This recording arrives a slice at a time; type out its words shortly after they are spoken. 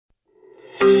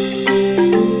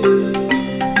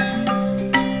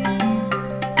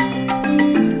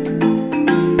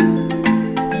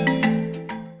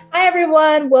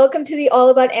welcome to the All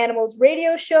About Animals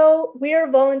radio show. We are a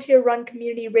volunteer-run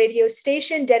community radio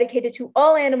station dedicated to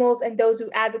all animals and those who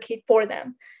advocate for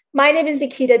them. My name is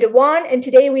Nikita Dewan, and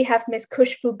today we have Ms.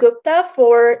 Khushboo Gupta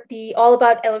for the All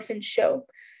About Elephants show.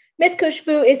 Ms.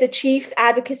 Khushboo is the Chief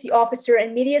Advocacy Officer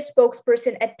and Media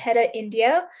Spokesperson at PETA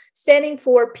India, standing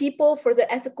for People for the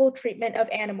Ethical Treatment of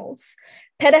Animals.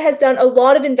 PETA has done a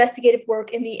lot of investigative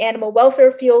work in the animal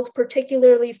welfare field,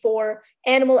 particularly for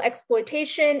animal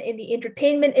exploitation in the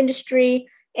entertainment industry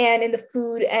and in the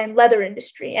food and leather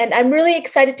industry. And I'm really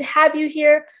excited to have you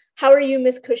here. How are you,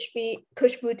 Ms.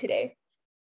 Khushboo, today?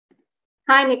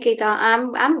 Hi, Nikita.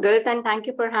 I'm good, and thank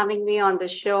you for having me on the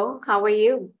show. How are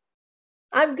you?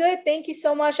 I'm good. Thank you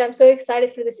so much. I'm so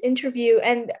excited for this interview.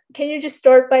 And can you just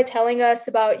start by telling us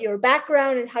about your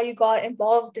background and how you got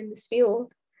involved in this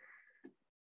field?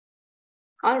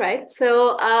 All right.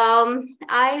 So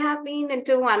I have been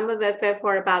into animal welfare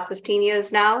for about 15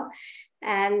 years now.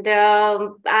 And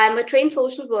I'm a trained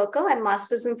social worker. I'm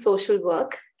master's in social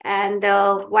work. And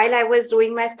while I was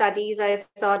doing my studies, I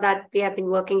saw that we have been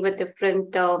working with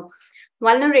different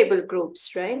vulnerable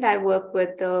groups, right? I work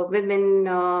with women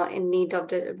in need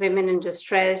of women in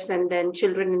distress, and then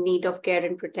children in need of care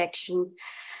and protection.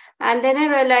 And then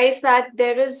I realized that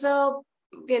there is a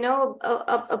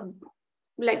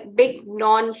like big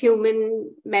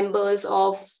non-human members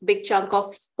of big chunk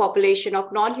of population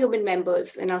of non-human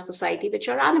members in our society, which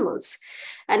are animals.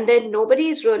 And then nobody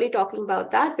is really talking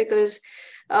about that because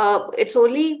it's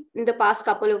only in the past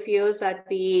couple of years that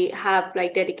we have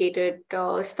like dedicated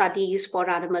studies for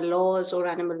animal laws or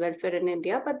animal welfare in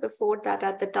India. But before that,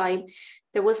 at the time,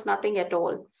 there was nothing at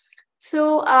all.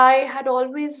 So I had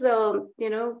always,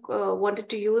 wanted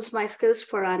to use my skills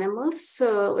for animals,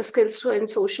 skills in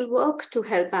social work to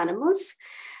help animals.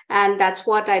 And that's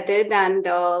what I did. And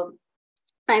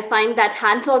I find that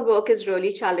hands-on work is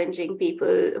really challenging.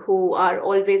 People who are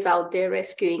always out there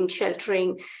rescuing,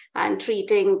 sheltering, and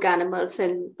treating animals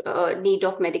in need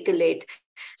of medical aid.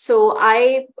 So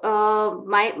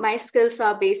my skills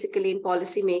are basically in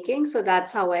policy making. So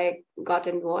that's how I got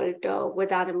involved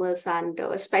with animals, and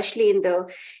especially in the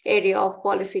area of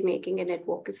policy making and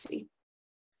advocacy.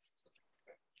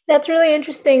 That's really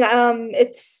interesting.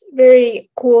 It's very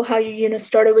cool how you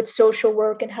started with social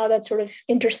work and how that sort of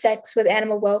intersects with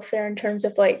animal welfare in terms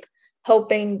of like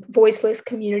helping voiceless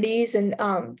communities and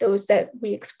those that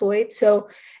we exploit. So,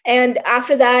 and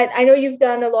after that, I know you've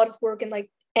done a lot of work in like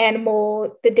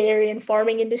the dairy and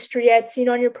farming industry I'd seen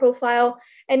on your profile,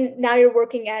 and now you're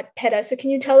working at PETA. So can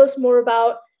you tell us more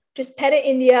about just PETA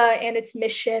India and its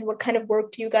mission? What kind of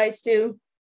work do you guys do?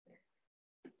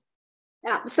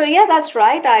 Yeah, so that's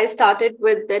right. I started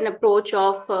with an approach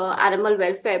of animal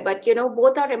welfare, but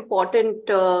both are important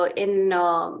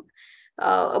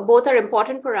both are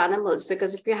important for animals,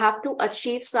 because if you have to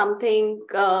achieve something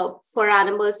for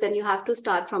animals, then you have to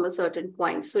start from a certain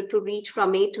point. So to reach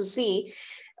from A to Z,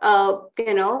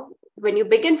 when you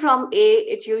begin from A,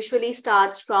 it usually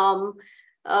starts from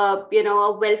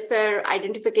a welfare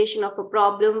identification of a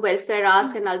problem, welfare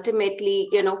ask, and ultimately,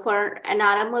 for an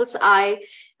animal's eye,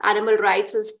 animal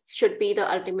rights should be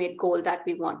the ultimate goal that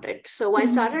we wanted. So I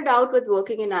started out with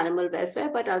working in animal welfare,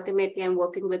 but ultimately I'm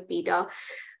working with PETA.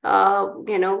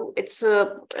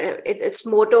 Its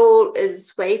motto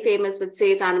is very famous, which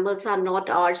says animals are not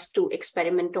ours to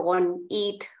experiment on,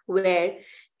 eat, wear,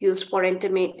 use for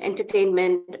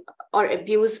entertainment, or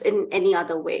abuse in any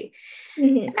other way.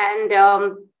 And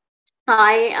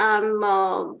I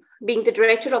am being the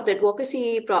director of the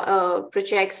advocacy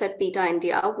projects at PETA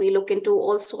India. We look into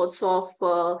all sorts of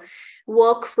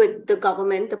work with the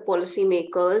government, the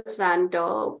policymakers, and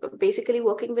basically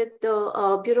working with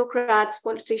the bureaucrats,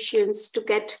 politicians to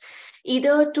get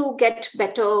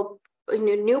better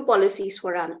new policies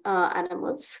for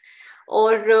animals,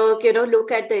 or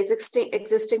look at the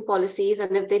existing policies,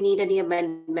 and if they need any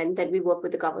amendment, then we work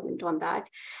with the government on that,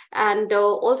 and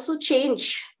also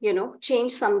change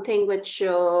something which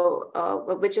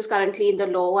is currently in the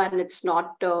law and it's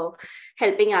not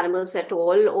helping animals at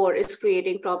all, or is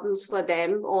creating problems for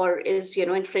them, or is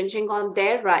infringing on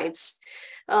their rights.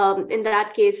 In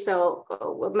that case,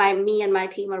 me and my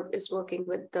team is working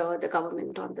with the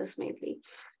government on this mainly.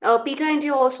 PETA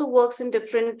India also works in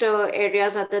different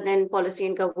areas other than policy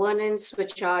and governance,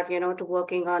 which are, to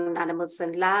working on animals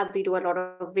in lab. We do a lot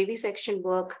of vivisection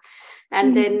work.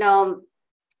 And then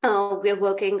we're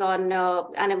working on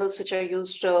animals which are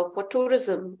used for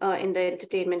tourism in the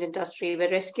entertainment industry.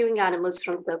 We're rescuing animals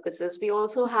from circuses. We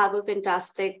also have a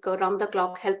fantastic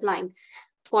round-the-clock helpline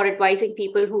for advising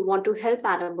people who want to help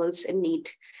animals in need.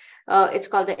 It's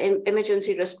called the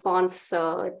emergency response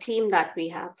team that we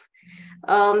have.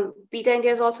 PETA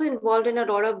India is also involved in a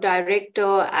lot of direct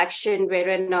action,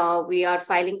 wherein we are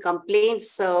filing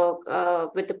complaints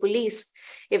with the police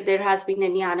if there has been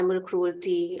any animal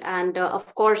cruelty. And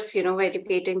of course,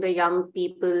 educating the young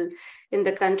people in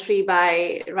the country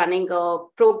by running a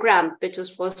program which is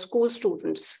for school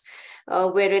students.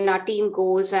 Wherein our team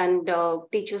goes and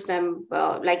teaches them,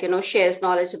 shares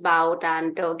knowledge about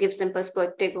and gives them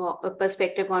perspective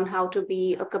on how to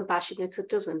be a compassionate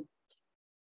citizen.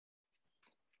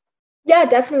 Yeah,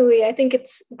 definitely. I think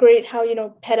it's great how,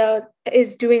 PETA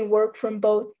is doing work from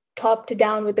both top to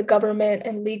down with the government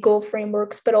and legal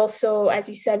frameworks, but also, as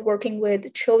you said, working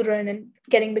with children and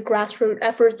getting the grassroots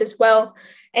efforts as well.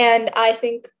 And I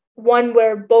think one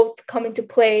where both come into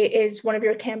play is one of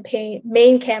your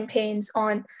main campaigns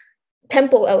on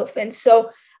temple elephants.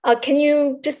 So can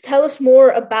you just tell us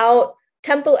more about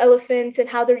temple elephants and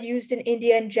how they're used in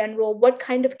India in general? What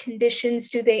kind of conditions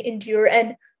do they endure,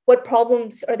 and what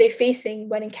problems are they facing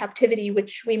when in captivity,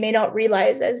 which we may not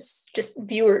realize as just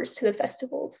viewers to the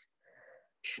festivals?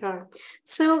 Sure.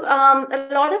 So a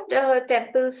lot of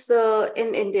temples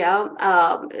in India,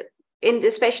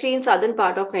 especially in southern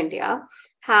part of India,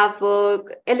 have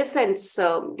elephants,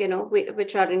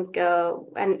 which are in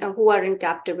and who are in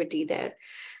captivity there.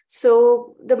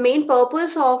 So the main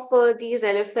purpose of these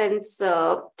elephants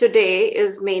today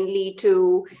is mainly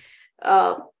to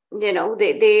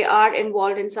they are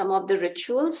involved in some of the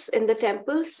rituals in the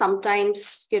temple,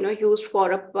 sometimes used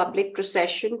for a public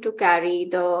procession to carry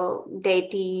the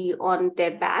deity on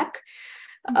their back.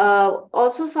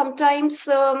 Also sometimes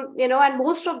and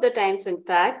most of the times, in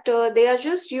fact, they are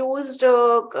just used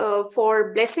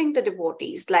for blessing the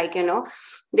devotees,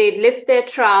 they lift their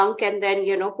trunk and then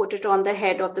put it on the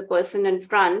head of the person in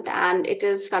front, and it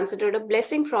is considered a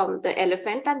blessing from the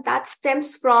elephant. And that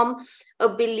stems from a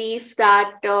belief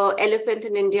that elephant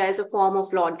in India is a form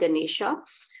of Lord Ganesha,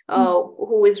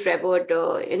 who is revered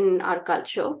in our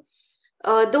culture.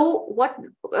 Though what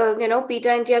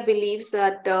PETA India believes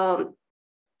that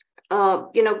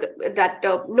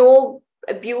no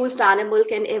abused animal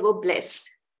can ever bless,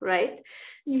 right?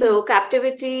 Mm-hmm. So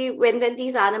captivity, when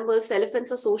these animals,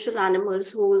 elephants are social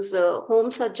animals whose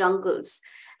homes are jungles.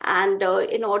 And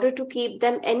in order to keep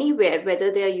them anywhere,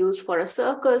 whether they are used for a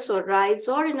circus or rides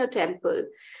or in a temple,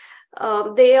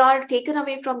 they are taken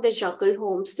away from their jungle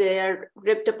homes. They are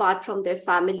ripped apart from their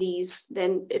families.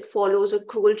 Then it follows a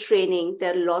cruel training.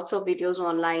 There are lots of videos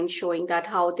online showing that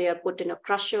how they are put in a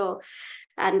crusher,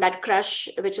 and that crush,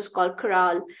 which is called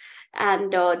corral,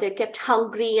 and they're kept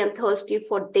hungry and thirsty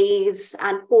for days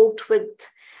and poked with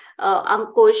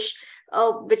ankush,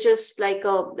 which is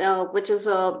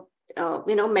a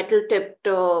metal tipped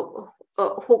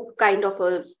hook kind of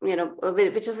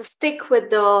which is a stick with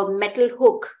the metal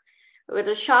hook, with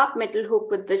a sharp metal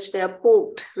hook with which they are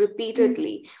poked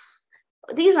repeatedly.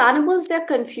 These animals, they're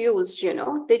confused,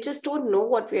 they just don't know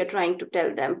what we are trying to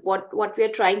tell them, what we are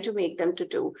trying to make them to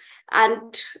do.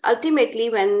 And ultimately,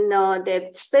 when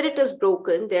their spirit is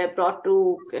broken, they're brought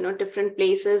to, different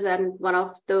places. And one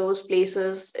of those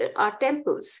places are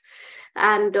temples.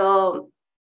 And in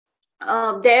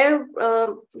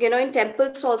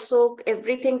temples also,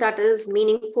 everything that is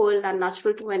meaningful and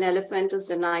natural to an elephant is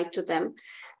denied to them.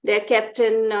 They're kept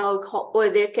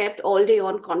they're kept all day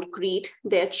on concrete.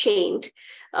 They're chained.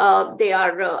 They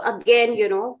are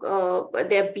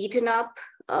they're beaten up.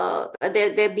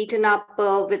 They're beaten up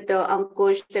with the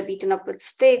ankush. They're beaten up with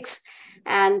sticks,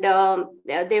 and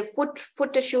their foot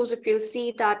tissues. If you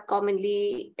see that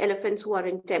commonly, elephants who are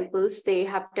in temples, they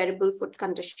have terrible foot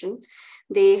condition.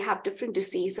 They have different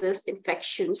diseases,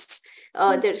 infections.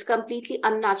 There's completely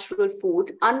unnatural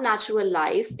food, unnatural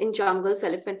life. In jungles,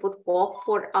 elephant would walk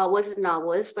for hours and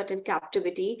hours, but in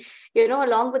captivity,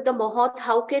 along with the mohoth,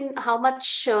 how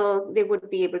much they would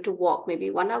be able to walk? Maybe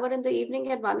 1 hour in the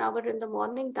evening and 1 hour in the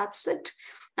morning. That's it.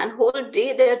 And whole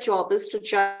day, their job is to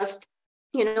just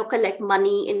collect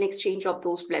money in exchange of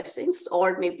those blessings,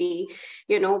 or maybe,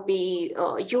 be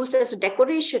used as a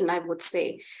decoration, I would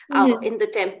say, in the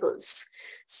temples.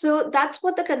 So that's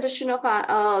what the condition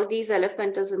of these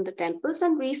elephants is in the temples.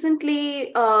 And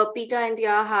recently, PETA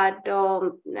India had,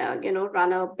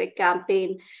 run a big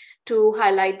campaign to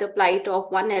highlight the plight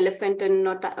of one elephant in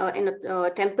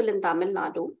a temple in Tamil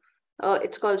Nadu.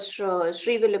 It's called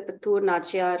Sri Villiputtur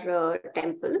Nachiyar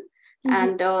Temple.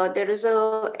 And there is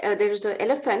an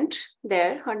elephant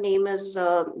there. Her name is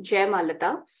Jai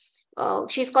Malata.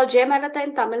 She's called Jai Malata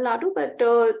in Tamil Nadu, but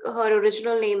her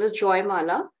original name is Joy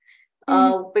Mala,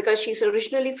 because she's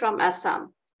originally from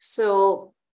Assam.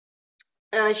 So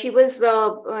she was.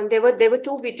 There were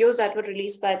two videos that were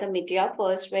released by the media.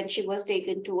 First, when she was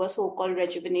taken to a so-called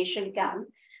rejuvenation camp,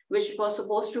 which was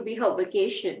supposed to be her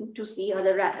vacation to see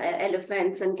other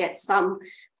elephants and get some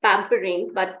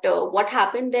pampering. But what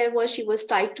happened there was she was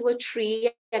tied to a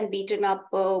tree and beaten up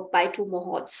by two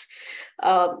Mohots.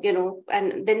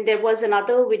 And then there was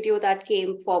another video that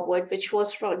came forward, which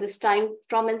was from this time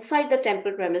from inside the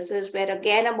temple premises, where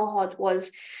again a Mohot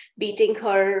was beating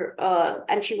her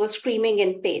and she was screaming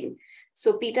in pain.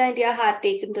 So PETA India had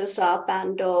taken this up,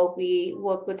 and we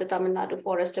worked with the Tamil Nadu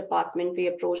Forest Department. We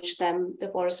approached them, the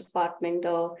Forest Department,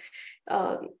 the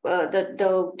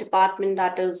department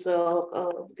that is,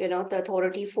 the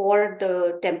authority for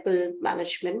the temple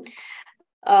management,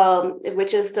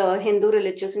 which is the Hindu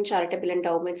Religious and Charitable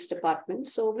Endowments Department.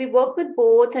 So we work with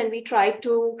both, and we try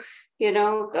to,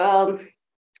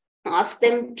 ask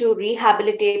them to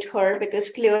rehabilitate her, because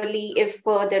clearly if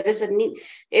there is a need,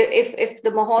 if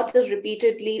the Mahout is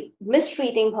repeatedly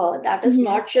mistreating her, that is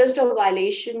not just a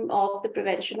violation of the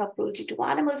Prevention of Cruelty to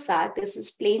Animals Act. This is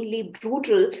plainly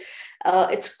brutal.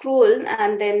 It's cruel,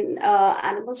 and then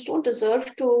animals don't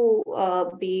deserve to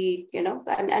be,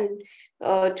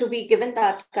 to be given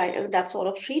that sort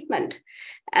of treatment.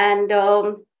 And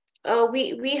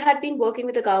we had been working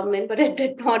with the government, but it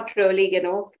did not really,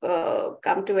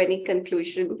 come to any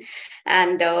conclusion.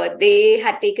 And they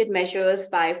had taken measures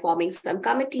by forming some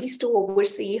committees to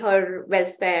oversee her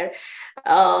welfare.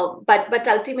 But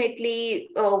ultimately,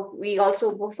 we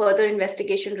also further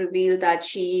investigation revealed that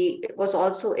she was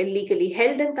also illegally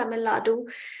held in Tamil Nadu,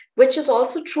 which is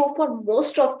also true for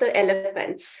most of the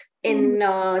elephants in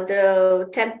the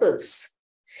temples.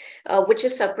 Which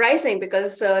is surprising,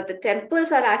 because the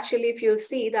temples are actually, if you'll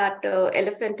see that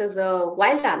elephant is a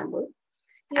wild animal,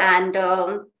 and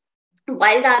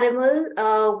wild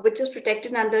animal which is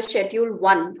protected under Schedule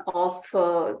 1 of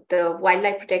the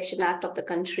Wildlife Protection Act of the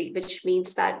country, which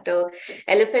means that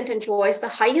elephant enjoys the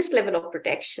highest level of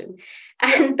protection.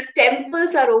 And the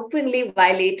temples are openly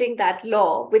violating that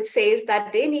law, which says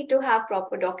that they need to have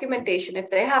proper documentation if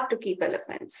they have to keep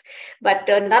elephants. But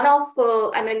none of,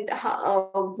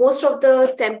 most of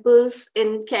the temples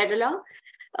in Kerala,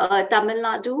 Tamil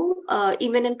Nadu,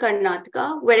 even in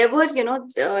Karnataka, wherever,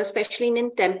 especially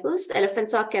in temples,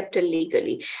 elephants are kept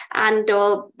illegally. And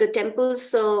the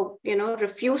temples,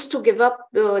 refuse to give up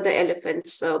the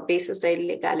elephants basis the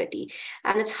illegality.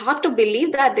 And it's hard to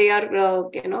believe that they are,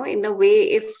 in a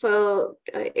way, if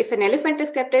an elephant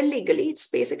is kept illegally, it's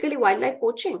basically wildlife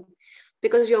poaching.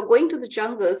 Because you're going to the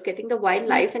jungles, getting the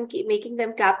wildlife and making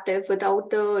them captive without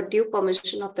the due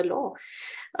permission of the law.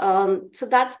 So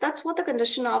that's what the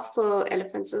condition of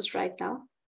elephants is right now.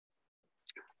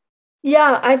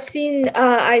 Yeah, I've seen,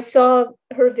 I saw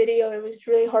her video. It was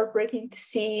really heartbreaking to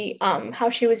see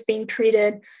how she was being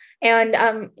treated. And,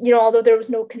 although there was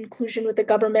no conclusion with the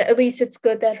government, at least it's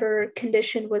good that her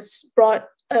condition was brought,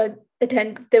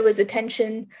 there was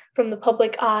attention from the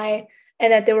public eye,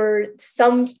 and that there were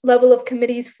some level of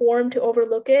committees formed to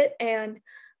overlook it. And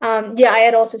I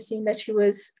had also seen that she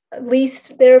was at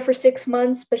least there for 6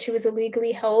 months, but she was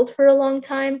illegally held for a long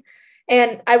time.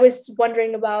 And I was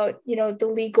wondering about,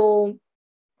 the legal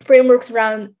frameworks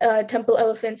around temple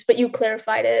elephants, but you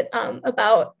clarified it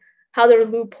about how there are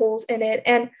loopholes in it.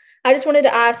 And I just wanted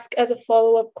to ask as a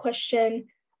follow-up question,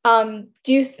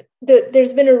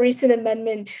 there's been a recent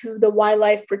amendment to the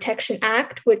Wildlife Protection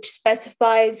Act, which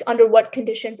specifies under what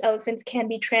conditions elephants can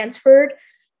be transferred.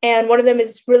 And one of them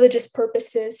is religious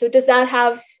purposes. So does that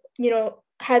have,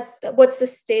 what's the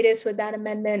status with that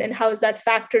amendment, and how is that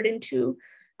factored into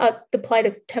the plight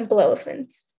of temple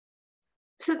elephants?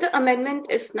 So the amendment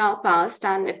is now passed,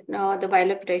 and the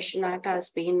Wildlife Protection Act has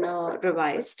been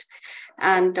revised.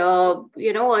 And,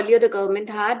 earlier the government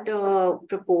had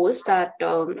proposed that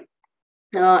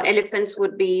elephants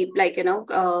would be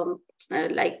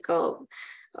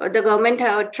the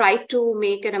government tried to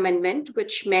make an amendment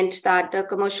which meant that the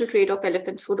commercial trade of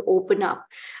elephants would open up.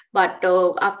 But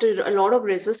after a lot of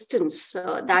resistance,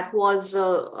 that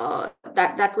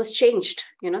was changed.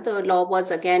 The law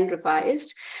was again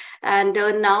revised. And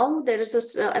now there is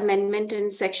this amendment in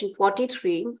Section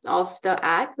 43 of the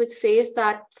Act, which says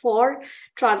that for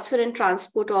transfer and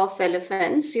transport of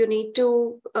elephants, you need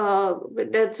to,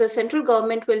 the central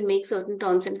government will make certain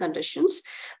terms and conditions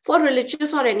for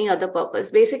religious or any other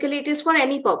purpose. Basically, it is for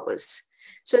any purpose.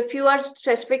 So if you are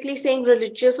specifically saying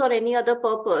religious or any other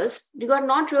purpose, you are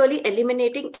not really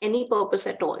eliminating any purpose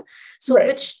at all. So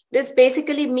which this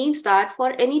basically means that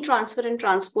for any transfer and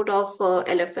transport of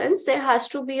elephants, there has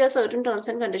to be a certain terms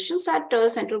and conditions that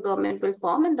central government will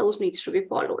form, and those needs to be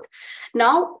followed.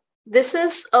 Now, this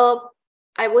is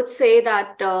I would say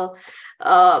that, the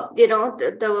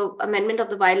amendment of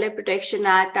the Wildlife Protection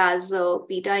Act, as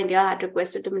PETA India had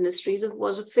requested the ministries,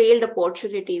 was a failed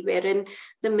opportunity wherein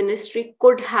the ministry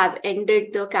could have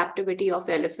ended the captivity of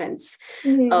elephants.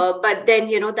 But then,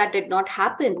 that did not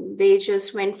happen. They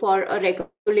just went for a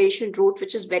regulation route,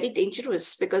 which is very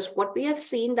dangerous, because what we have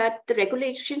seen that the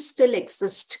regulations still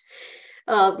exist.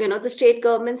 The state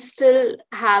governments still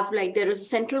have, like, there is a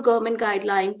central government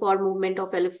guideline for movement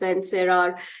of elephants. There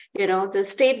are, the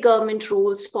state government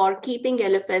rules for keeping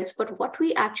elephants. But what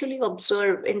we actually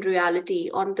observe in reality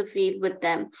on the field with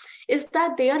them is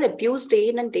that they are abused day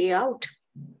in and day out.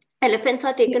 Elephants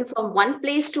are taken from one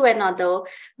place to another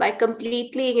by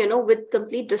completely, with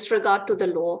complete disregard to the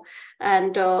law,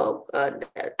 and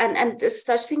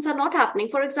such things are not happening.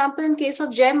 For example, in case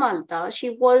of Jai Malta,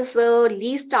 she was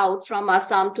leased out from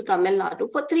Assam to Tamil Nadu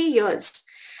for 3 years,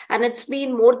 and it's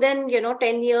been more than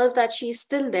 10 years that she's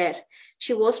still there.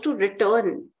 She was to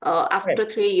return after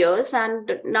 3 years,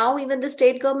 and now even the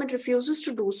state government refuses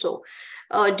to do so.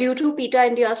 Due to PETA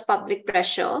India's public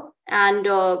pressure and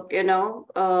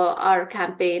our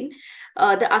campaign,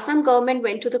 the Assam government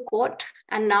went to the court,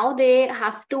 and now they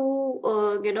have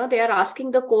to, they are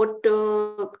asking the court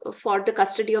for the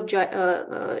custody of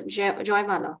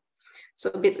Joymala. So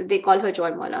they call her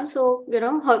Joymala. So,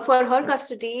 for her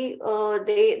custody,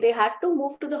 they had to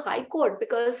move to the High Court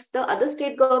because the other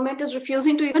state government is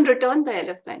refusing to even return the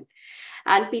elephant.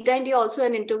 And PETA India also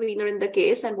an intervener in the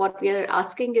case. And what we are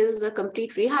asking is a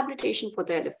complete rehabilitation for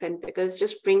the elephant, because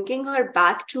just bringing her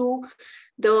back to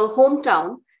the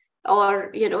hometown or,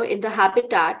 in the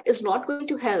habitat is not going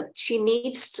to help. She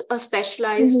needs a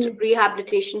specialized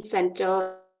rehabilitation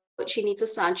center. She needs a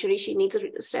sanctuary. She needs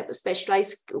a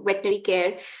specialized veterinary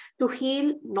care to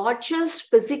heal, not just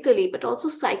physically, but also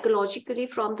psychologically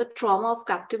from the trauma of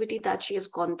captivity that she has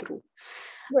gone through.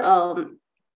 Right.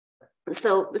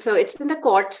 So it's in the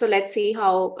court. So let's see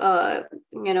how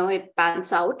it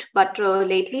pans out. But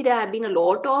lately there have been a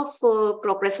lot of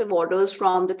progressive orders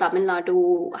from the Tamil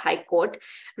Nadu High Court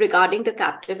regarding the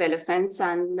captive elephants,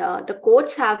 and the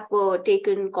courts have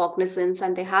taken cognizance,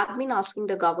 and they have been asking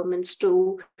the governments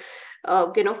to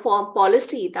form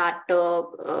policy that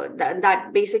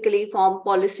basically form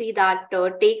policy that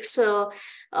takes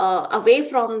away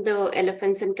from the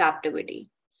elephants in captivity.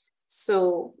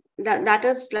 So that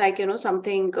is like,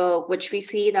 something which we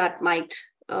see that might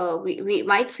we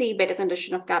might see better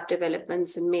condition of captive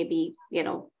elephants in maybe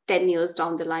 10 years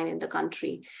down the line in the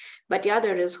country. But yeah,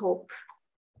 there is hope.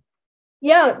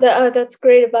 Yeah, that's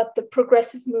great about the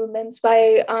progressive movements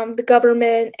by the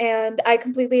government, and I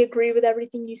completely agree with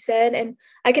everything you said. And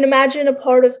I can imagine a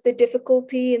part of the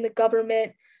difficulty in the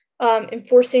government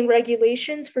enforcing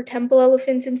regulations for temple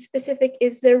elephants in specific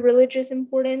is their religious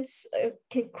importance.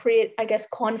 Can create, I guess,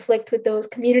 conflict with those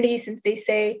communities, since they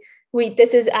say,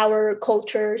 this is our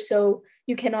culture, so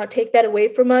you cannot take that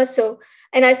away from us. So,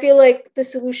 and I feel like the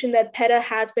solution that PETA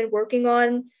has been working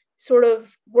on sort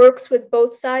of works with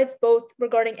both sides, both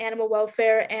regarding animal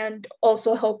welfare and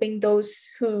also helping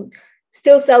those who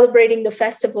still celebrating the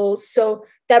festivals. So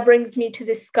that brings me to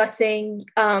discussing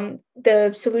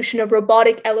the solution of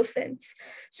robotic elephants.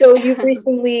 So you've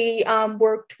recently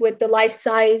worked with the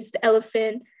life-sized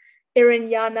elephant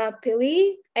Irinyana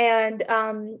Pili, and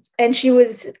he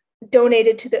was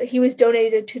donated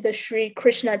to the Sri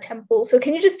Krishna temple. So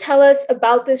can you just tell us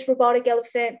about this robotic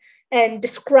elephant and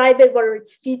describe it? What are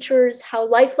its features? How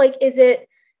lifelike is it?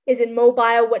 Is it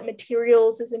mobile? What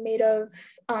materials is it made of,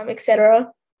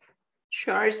 etc.?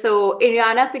 Sure. So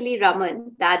Iriana Pili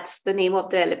Raman, that's the name of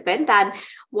the elephant. And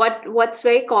what's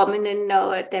very common in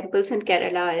temples in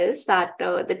Kerala is that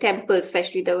the temples,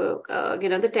 especially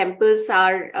the temples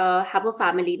are have a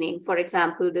family name. For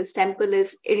example, this temple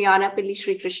is Iriana Pili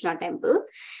Sri Krishna Temple.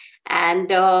 And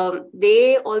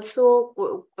they also,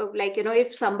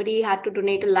 if somebody had to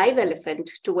donate a live elephant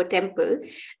to a temple,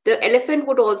 the elephant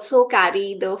would also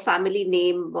carry the family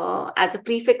name as a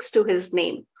prefix to his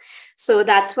name. So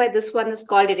that's why this one is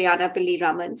called Iriana Pili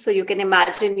Raman. So you can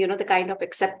imagine, the kind of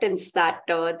acceptance that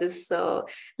this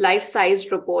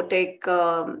life-sized robotic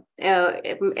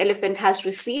elephant has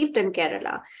received in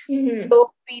Kerala. Mm-hmm.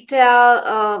 So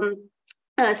PETA...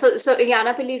 So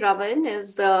Iriana Pili Raman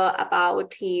is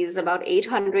he's about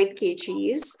 800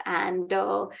 kgs and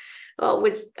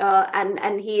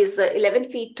and he is 11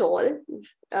 feet tall.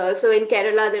 So in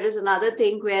Kerala there is another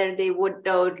thing where they would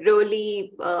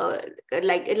really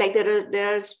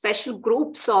there are special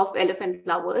groups of elephant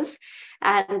lovers,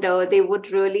 and they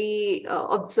would really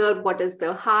observe what is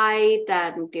the height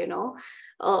and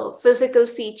physical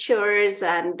features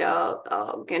and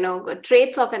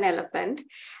traits of an elephant.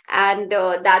 And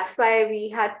that's why we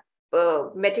had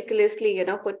meticulously,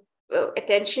 put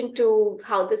attention to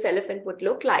how this elephant would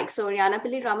look like. So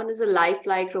Yanapilli Raman is a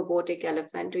lifelike robotic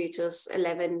elephant, which is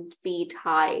 11 feet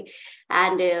high,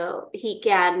 and he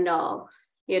can,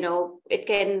 it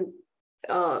can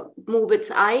move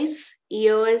its eyes,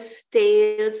 ears,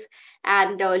 tails,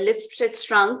 and lift its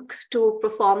trunk to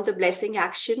perform the blessing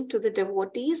action to the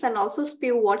devotees, and also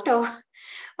spew water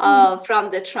from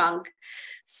the trunk.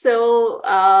 So,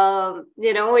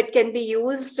 it can be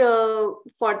used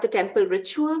for the temple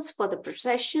rituals, for the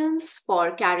processions,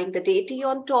 for carrying the deity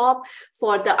on top,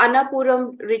 for the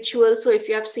Annapuram ritual. So if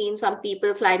you have seen some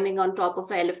people climbing on top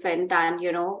of an elephant and,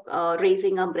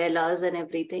 raising umbrellas and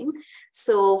everything.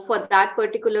 So for that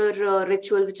particular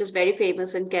ritual, which is very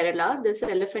famous in Kerala, this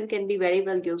elephant can be very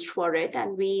well used for it.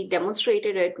 And we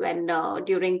demonstrated it when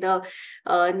during the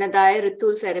Nadaya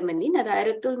Ritul ceremony.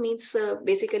 Nadaya Ritul means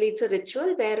basically it's a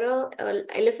ritual where an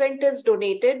elephant is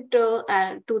donated to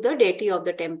the deity of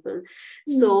the temple.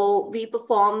 So we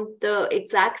performed the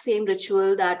exact same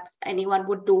ritual that anyone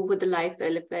would do with the live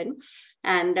elephant.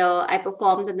 And I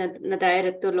performed the Nadaya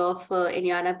Ritul of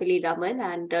Yanapilli Raman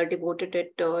and devoted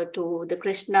it to the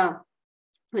Krishna,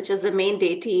 which is the main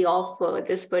deity of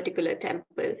this particular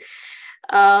temple.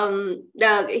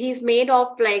 He's made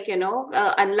of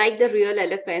unlike the real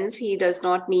elephants, he does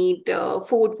not need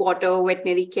food, water,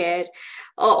 veterinary care,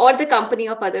 or the company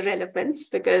of other elephants,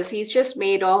 because he's just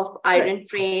made of iron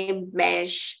frame,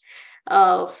 mesh,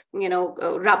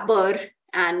 rubber,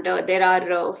 and there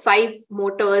are 5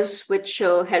 motors which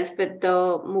help with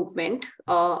the movement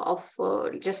of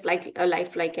just like a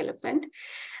lifelike elephant.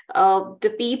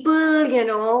 The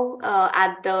people,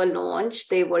 at the launch,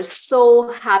 they were so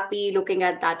happy looking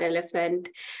at that elephant.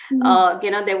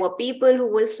 There were people who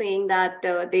were saying that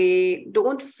they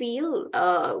don't feel,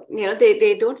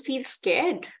 they don't feel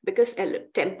scared, because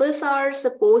temples are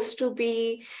supposed to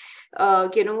be,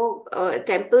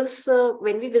 temples,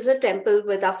 when we visit temple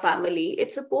with our family,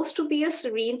 it's supposed to be a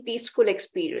serene, peaceful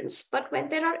experience. But when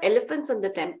there are elephants in the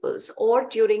temples or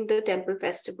during the temple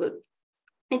festival,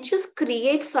 it just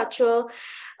creates such an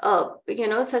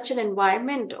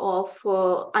environment of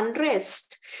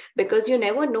unrest, because you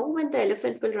never know when the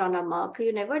elephant will run amok.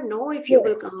 You never know if you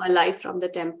will come alive from the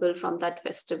temple, from that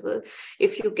festival,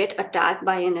 if you get attacked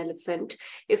by an elephant,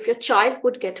 if your child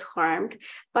would get harmed.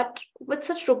 But with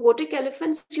such robotic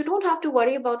elephants, you don't have to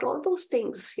worry about all those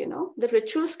things. The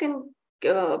rituals can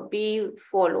be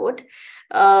followed.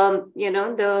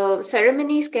 The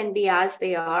ceremonies can be as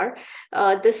they are.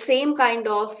 The same kind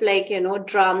of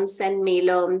drums and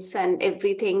melams and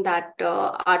everything that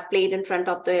are played in front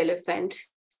of the elephant.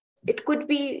 It could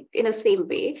be in the same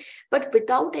way, but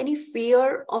without any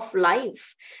fear of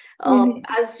life.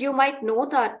 As you might know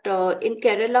that in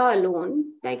Kerala alone,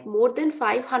 more than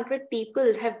 500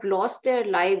 people have lost their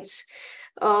lives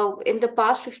in the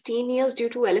past 15 years due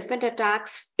to elephant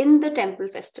attacks in the temple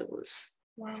festivals.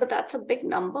 Wow. So that's a big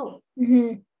number.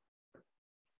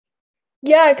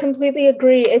 Yeah, I completely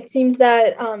agree. It seems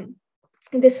that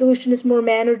the solution is more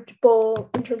manageable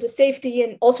in terms of safety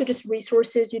and also just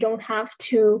resources. You don't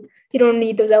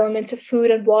need those elements of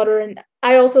food and water. And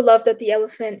I also love that the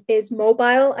elephant is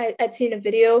mobile. I'd seen a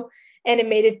video and it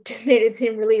made it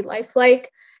seem really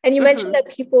lifelike. And you mentioned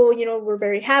that people, were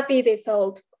very happy. They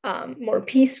felt more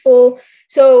peaceful.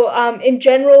 So in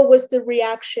general, was the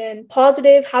reaction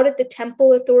positive? How did the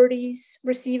temple authorities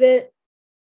receive it?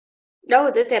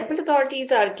 No, the temple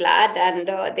authorities are glad, and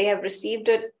they have received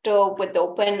it with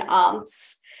open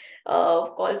arms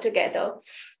altogether.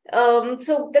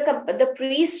 So the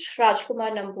priest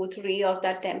Rajkumar Nambuturi of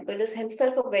that temple is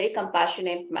himself a very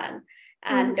compassionate man.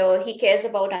 And he cares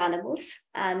about animals.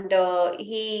 And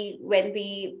when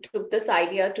we took this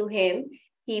idea to him,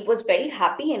 he was very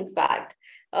happy, in fact,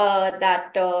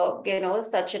 that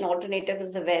such an alternative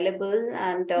is available,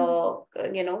 and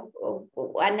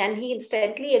and he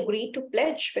instantly agreed to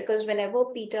pledge, because whenever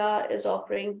PETA is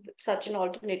offering such an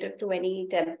alternative to any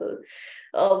temple,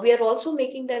 we are also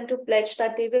making them to pledge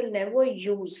that they will never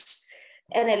use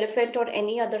an elephant or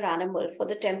any other animal for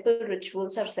the temple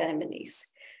rituals or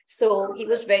ceremonies. So he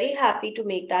was very happy to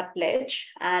make that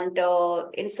pledge. And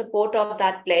in support of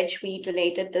that pledge, we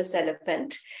donated this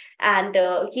elephant. And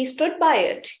he stood by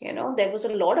it. There was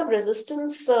a lot of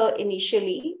resistance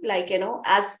initially,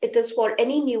 as it is for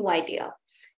any new idea.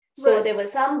 So There were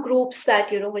some groups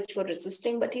that, which were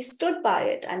resisting, but he stood by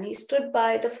it. And he stood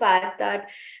by the fact that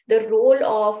the role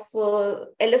of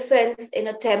elephants in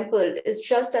a temple is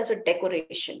just as a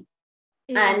decoration.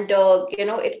 And,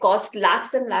 it costs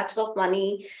lakhs and lakhs of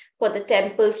money for the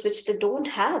temples, which they don't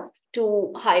have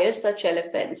to hire such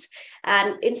elephants.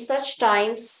 And in such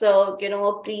times, a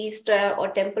priest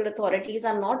or temple authorities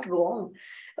are not wrong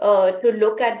to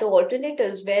look at the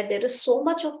alternatives where there is so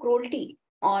much of cruelty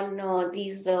on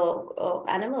these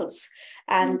animals.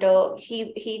 And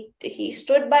he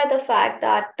stood by the fact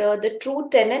that the true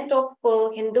tenet of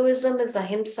Hinduism is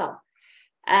ahimsa.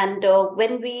 And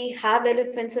when we have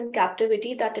elephants in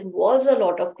captivity, that involves a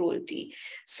lot of cruelty.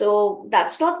 So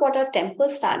that's not what our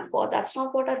temples stand for. That's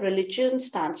not what our religion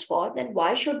stands for. Then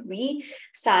why should we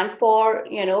stand for,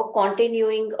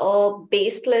 continuing a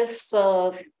baseless,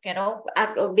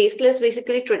 baseless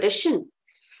basically tradition?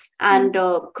 And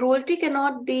cruelty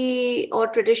cannot be, or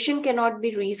tradition cannot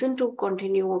be reason to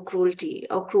continue a cruelty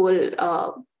or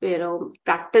cruel,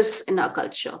 practice in our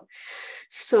culture.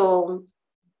 So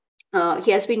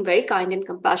he has been very kind and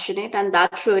compassionate, and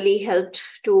that really helped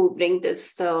to bring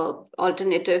this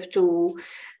alternative to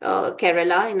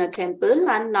Kerala in a temple.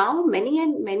 And now many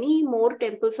and many more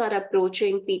temples are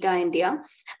approaching PETA India,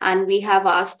 and we have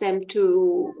asked them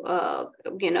to,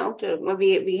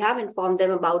 we have informed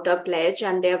them about our pledge,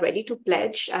 and they are ready to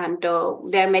pledge. And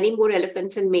there are many more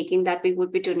elephants in making that we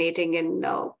would be donating in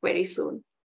very soon.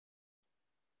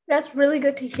 That's really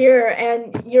good to hear.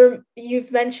 And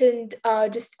you've mentioned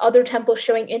just other temples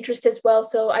showing interest as well.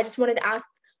 So I just wanted to ask,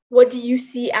 what do you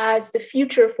see as the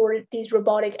future for these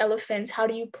robotic elephants? How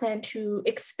do you plan to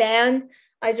expand?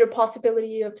 Is there a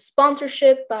possibility of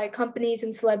sponsorship by companies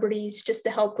and celebrities just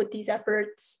to help with these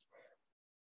efforts?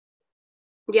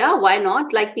 Yeah, why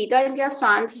not? Like PETA India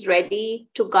stands ready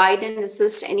to guide and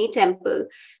assist any temple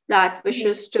that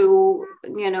wishes to,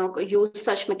 use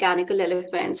such mechanical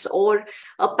elephants or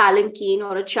a palanquin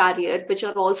or a chariot, which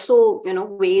are also,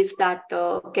 ways that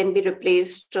can be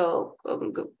replaced,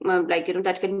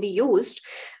 that can be used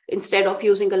instead of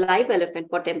using a live elephant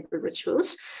for temple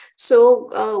rituals.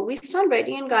 So we stand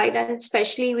ready and guide, and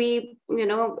especially we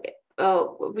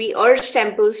urge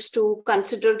temples to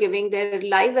consider giving their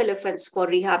live elephants for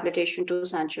rehabilitation to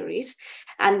sanctuaries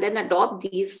and then adopt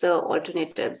these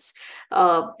alternatives.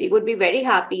 We would be very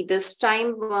happy. This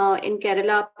time in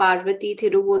Kerala, Parvati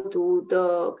Thiruvodu,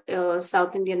 the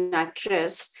South Indian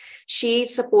actress, she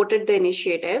supported the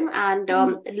initiative, and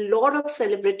a lot of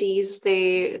celebrities,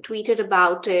 they tweeted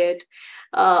about it.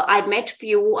 I met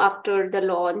few after the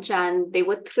launch, and they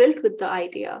were thrilled with the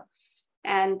idea.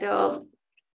 And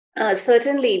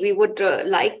certainly, we would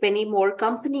like many more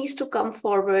companies to come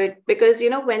forward, because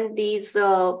when these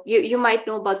you might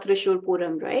know about Trishul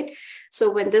Puram, right? So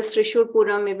when this Trishul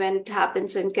Puram event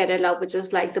happens in Kerala, which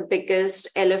is like the biggest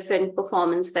elephant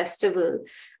performance festival,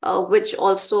 which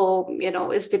also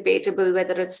is debatable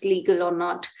whether it's legal or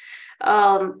not.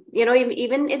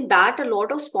 Even in that, a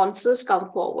lot of sponsors come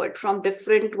forward from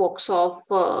different walks of,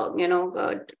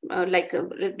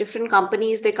 different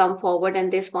companies. They come forward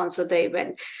and they sponsor the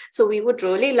event. So we would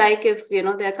really like if, there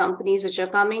are companies which are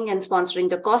coming and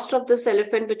sponsoring the cost of this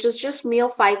elephant, which is just mere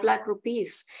 5 lakh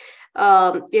rupees.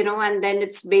 And then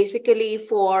it's basically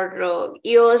for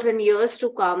years and years to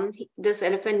come. This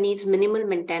elephant needs minimal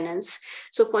maintenance.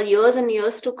 So for years and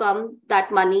years to come,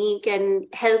 that money can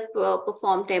help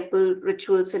perform temple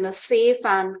rituals in a safe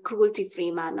and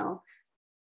cruelty-free manner.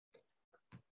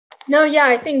 No, yeah,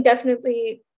 I think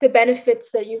definitely the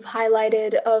benefits that you've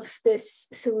highlighted of this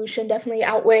solution definitely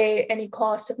outweigh any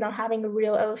cost of not having a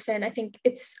real elephant. I think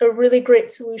it's a really great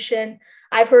solution.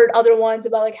 I've heard other ones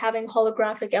about like having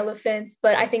holographic elephants,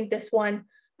 but I think this one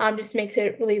just makes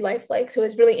it really lifelike. So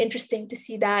it's really interesting to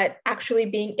see that actually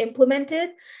being implemented.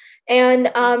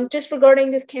 And just regarding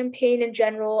this campaign in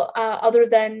general, other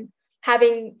than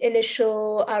having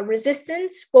initial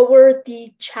resistance, what were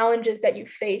the challenges that you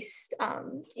faced,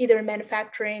 either in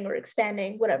manufacturing or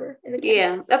expanding, whatever?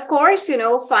 Yeah, of course,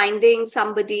 finding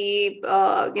somebody,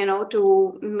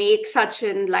 to make such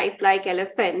a lifelike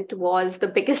elephant was the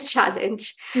biggest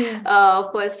challenge,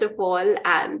 first of all.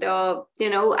 And,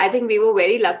 I think we were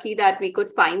very lucky that we could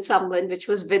find someone which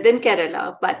was within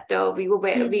Kerala, but we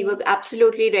were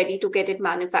absolutely ready to get it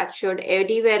manufactured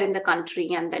anywhere in the country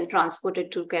and then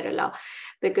transported to Kerala.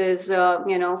 Because,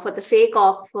 for the sake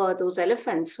of those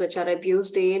elephants, which are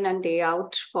abused day in and day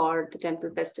out for the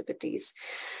temple festivities.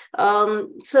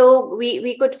 So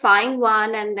we could find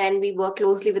one, and then we work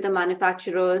closely with the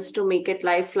manufacturers to make it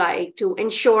lifelike, to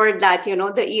ensure that,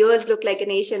 the ears look like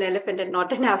an Asian elephant and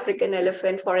not an African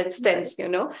elephant, for instance,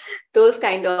 those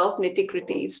kind of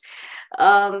nitty-gritties.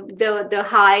 The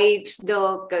height,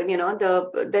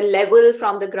 the level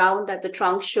from the ground that the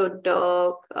trunk should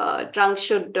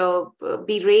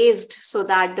be raised so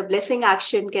that the blessing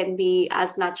action can be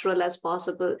as natural as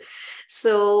possible.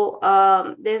 So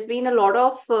there's been a lot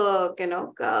of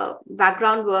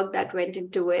background work that went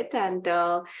into it, and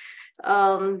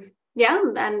And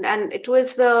it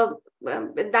was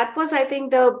that was, I think,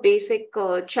 the basic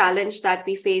challenge that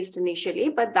we faced initially,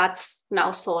 but that's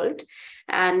now solved.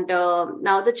 And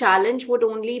now the challenge would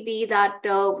only be that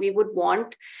we would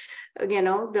want,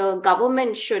 the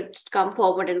government should come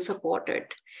forward and support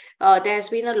it. There's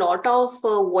been a lot of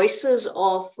voices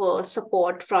of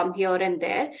support from here and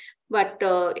there, but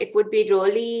it would be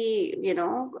really,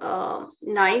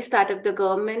 nice that if the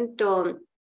government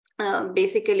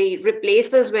basically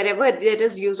replaces wherever there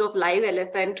is use of live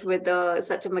elephant with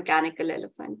such a mechanical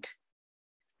elephant.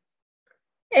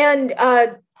 And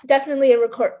definitely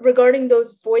regarding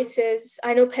those voices,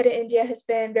 I know PETA India has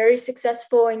been very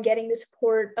successful in getting the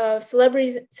support of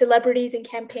celebrities and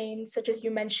campaigns, such as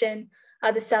you mentioned,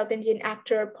 the South Indian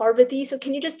actor Parvati. So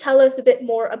can you just tell us a bit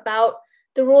more about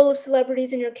the role of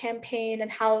celebrities in your campaign and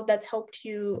how that's helped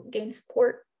you gain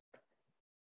support?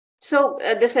 So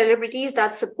the celebrities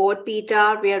that support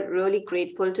PETA, we are really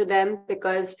grateful to them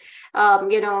because,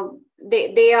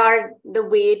 they are the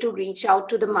way to reach out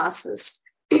to the masses.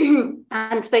 And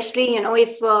especially,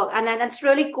 if, and that's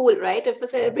really cool, right? If a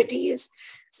celebrity is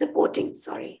supporting,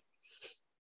 sorry.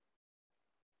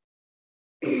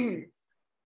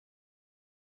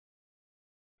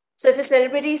 So if a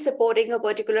celebrity is supporting a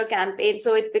particular campaign,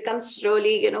 so it becomes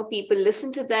really, people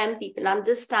listen to them, people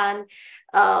understand,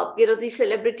 these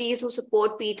celebrities who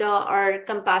support PETA are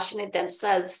compassionate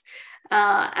themselves.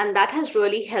 And that has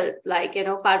really helped, like,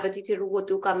 Parvati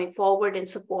Thiruvotu coming forward and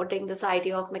supporting this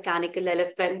idea of mechanical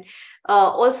elephant,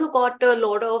 also got a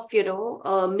lot of,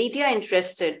 media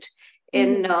interested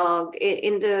in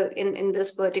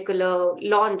this particular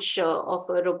launch of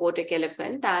a robotic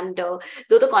elephant. And though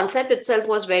the concept itself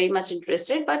was very much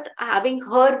interested, but having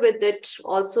her with it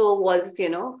also was,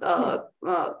 it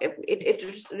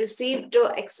received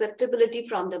acceptability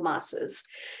from the masses.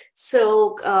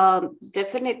 So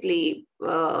definitely,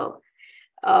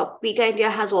 PETA India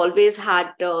has always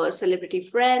had celebrity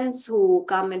friends who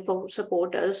come and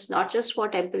support us, not just for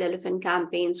temple elephant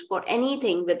campaigns, for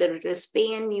anything, whether it is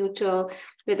spay and neuter,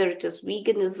 whether it is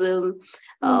veganism,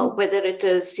 whether it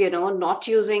is, not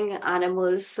using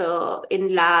animals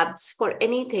in labs, for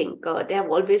anything. They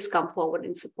have always come forward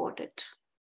and supported.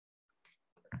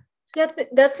 Yeah,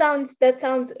 that sounds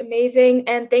amazing.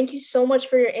 And thank you so much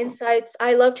for your insights.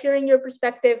 I loved hearing your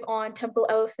perspective on temple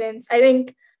elephants. I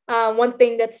think one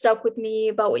thing that stuck with me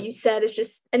about what you said is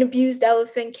just an abused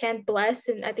elephant can't bless.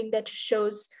 And I think that just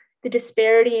shows the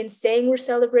disparity in saying we're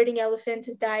celebrating elephants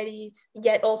as deities,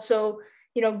 yet also,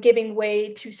 giving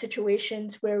way to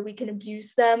situations where we can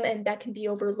abuse them and that can be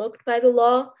overlooked by the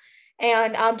law.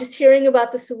 And just hearing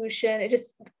about the solution, it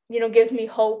just, gives me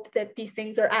hope that these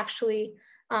things are actually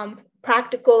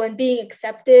practical and being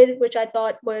accepted, which I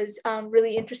thought was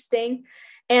really interesting.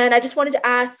 And I just wanted to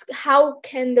ask, how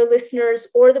can the listeners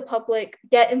or the public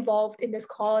get involved in this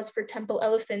cause for temple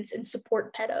elephants and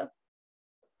support PETA?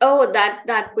 Oh,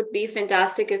 that would be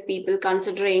fantastic if people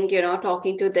considering,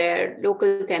 talking to their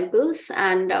local temples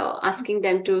and asking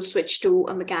them to switch to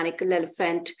a mechanical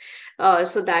elephant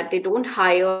so that they don't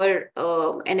hire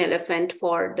an elephant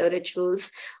for the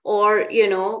rituals, or,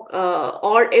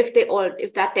 or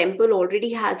if that temple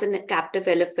already has a captive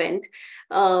elephant,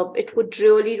 it would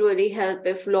really, really help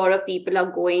if a lot of people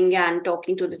are going and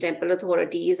talking to the temple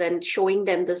authorities and showing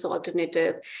them this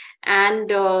alternative, and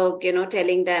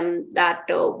telling them that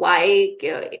why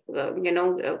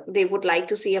they would like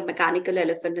to see a mechanical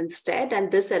elephant instead,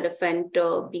 and this elephant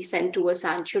be sent to a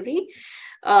sanctuary.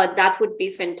 That would be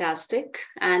fantastic.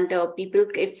 And people,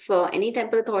 if any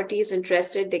temple authority is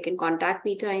interested, they can contact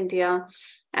PETA India.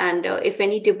 And if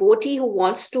any devotee who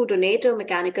wants to donate a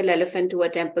mechanical elephant to a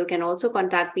temple can also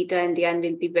contact PETA India, and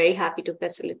we'll be very happy to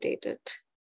facilitate it.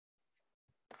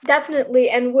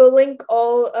 Definitely. And we'll link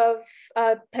all of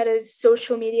PETA's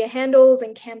social media handles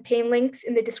and campaign links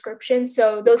in the description.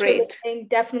 So those who are listening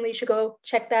definitely should go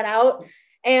check that out.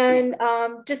 And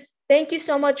just thank you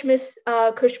so much, Miss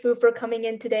Khushboo, for coming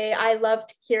in today. I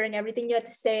loved hearing everything you had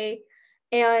to say.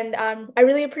 And I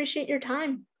really appreciate your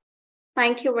time.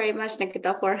 Thank you very much,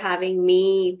 Nikita, for having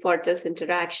me for this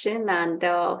interaction, and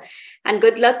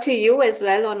good luck to you as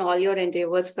well on all your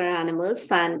endeavors for animals,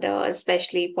 and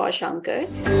especially for Shankar.